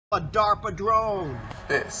A DARPA drone.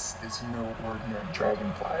 This is no ordinary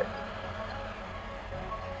dragonfly.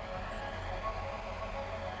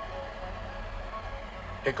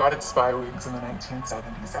 It got its spy wings in the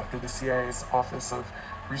 1970s after the CIA's Office of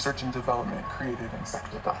Research and Development created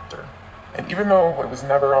Insectodopter. And even though it was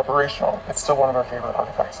never operational, it's still one of our favorite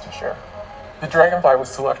artifacts to share. The dragonfly was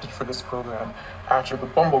selected for this program after the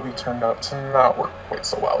bumblebee turned out to not work quite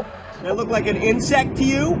so well. Does that look like an insect to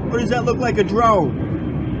you, or does that look like a drone?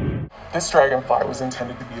 This dragonfly was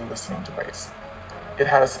intended to be a listening device. It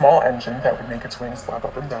had a small engine that would make its wings flap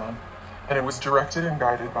up and down, and it was directed and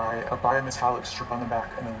guided by a bimetallic strip on the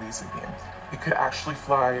back and a laser beam. It could actually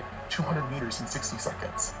fly 200 meters in 60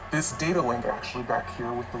 seconds. This data link actually back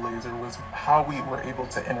here with the laser was how we were able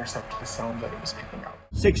to intercept the sound that it was picking up.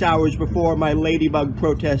 6 hours before my ladybug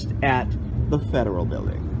protest at the Federal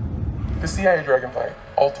Building. The CIA Dragonfly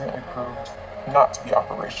ultimately proved not to be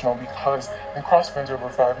operational because in crosswinds over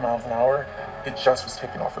 5 miles an hour, it just was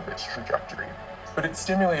taken off of its trajectory. But it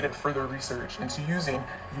stimulated further research into using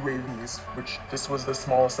UAVs, which this was the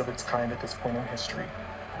smallest of its kind at this point in history.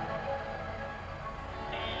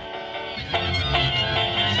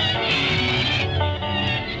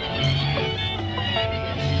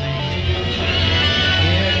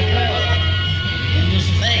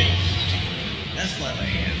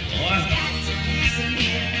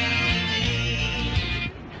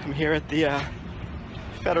 I'm here at the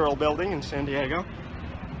Federal Building in San Diego.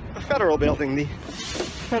 The Federal Building, the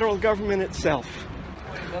federal government itself.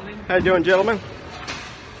 How you doing, gentlemen?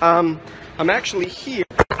 I'm actually here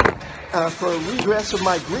for a redress of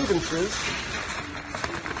my grievances.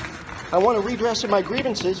 I want a redress of my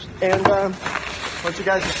grievances, and want you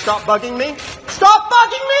guys to stop bugging me. Stop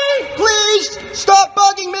bugging me! Please! Stop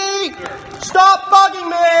bugging me! Stop bugging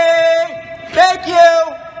me! Thank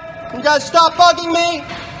you! Can you guys stop bugging me?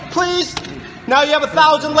 Please? Now you have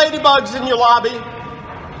 1,000 ladybugs in your lobby.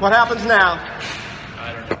 What happens now?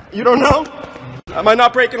 I don't know. You don't know? Am I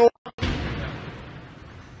not breaking the law?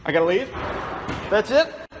 I gotta leave? That's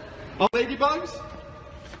it? All ladybugs? Just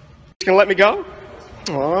gonna let me go?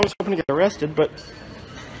 Well, I was hoping to get arrested, but...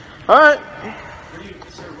 Alright.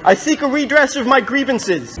 I seek a redress of my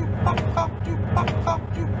grievances.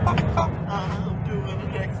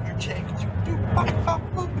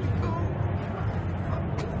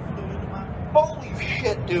 Holy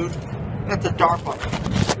shit, dude. That's a DARPA.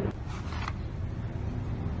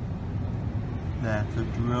 That's a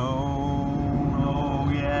drone.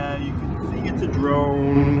 Oh, yeah, you can see it's a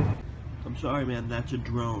drone. I'm sorry, man, that's a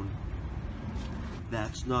drone.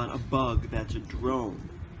 That's not a bug, that's a drone.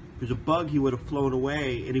 If there's a bug, he would have flown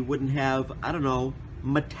away and he wouldn't have, I don't know,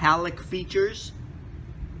 metallic features.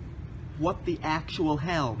 What the actual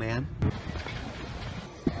hell, man?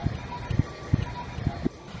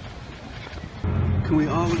 Can we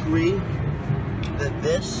all agree that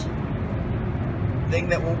this thing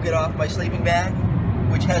that won't get off my sleeping bag,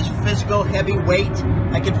 which has physical heavy weight,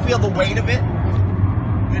 I can feel the weight of it?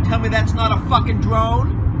 You're gonna tell me that's not a fucking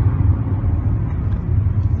drone?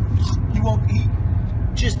 He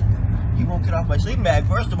won't get off my sleeping bag,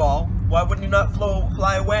 first of all. Why wouldn't he not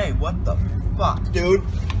fly away? What the fuck, dude?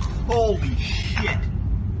 Holy shit.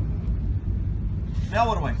 Now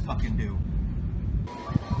what do I fucking do?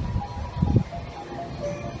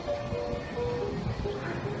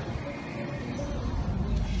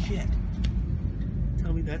 Shit.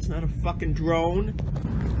 Tell me that's not a fucking drone?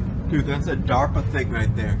 Dude, that's a DARPA thing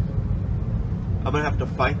right there. I'm gonna have to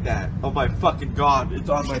fight that. Oh my fucking god, it's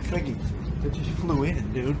on my thingy. It just flew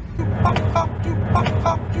in, dude.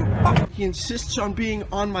 He insists on being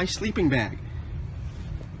on my sleeping bag.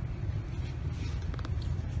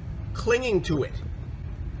 Clinging to it.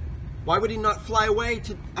 Why would he not fly away?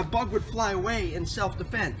 A bug would fly away in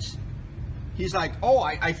self-defense. He's like, oh,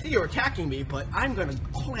 I see you're attacking me, but I'm gonna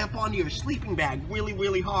clamp onto your sleeping bag really,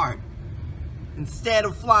 really hard. Instead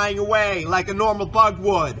of flying away like a normal bug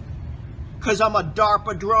would. Cause I'm a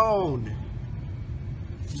DARPA drone.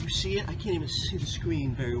 You see it? I can't even see the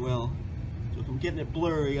screen very well. So if I'm getting it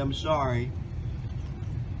blurry, I'm sorry.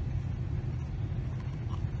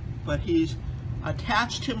 But he's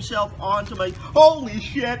attached himself onto my... Holy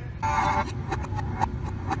shit!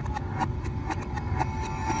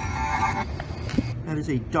 That is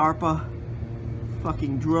a DARPA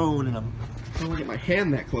fucking drone, and I don't want to get my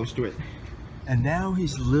hand that close to it. And now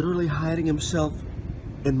he's literally hiding himself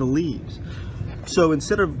in the leaves. So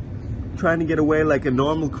instead of trying to get away like a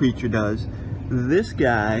normal creature does, this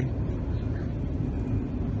guy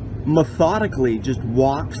methodically just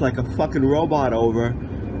walks like a fucking robot over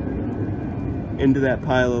into that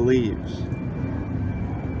pile of leaves.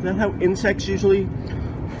 Is that how insects usually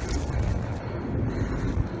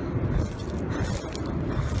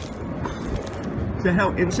Is that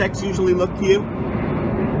how insects usually look to you?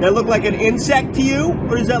 Does that look like an insect to you,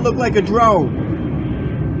 or does that look like a drone?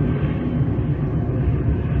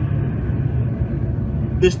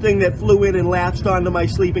 This thing that flew in and latched onto my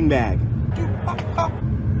sleeping bag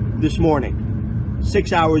this morning,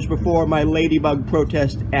 6 hours before my ladybug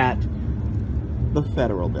protest at the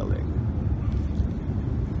Federal Building.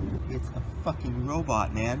 It's a fucking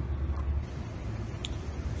robot, man.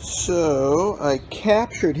 So I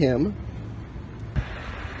captured him.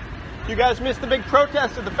 You guys missed the big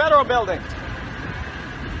protest at the Federal Building.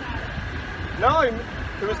 No,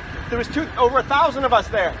 there was over 1,000 of us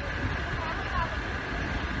there.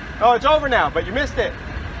 Oh, it's over now, but you missed it.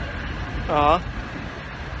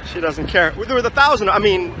 She doesn't care. There was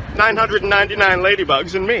 999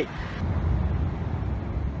 ladybugs and me.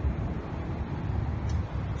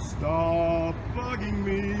 Stop bugging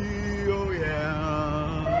me, oh yeah.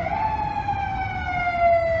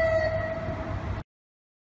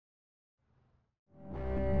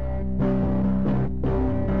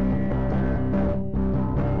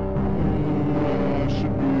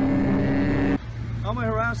 How am I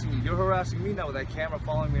harassing you? You're harassing me now with that camera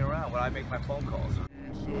following me around when I make my phone calls.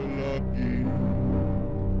 So lucky.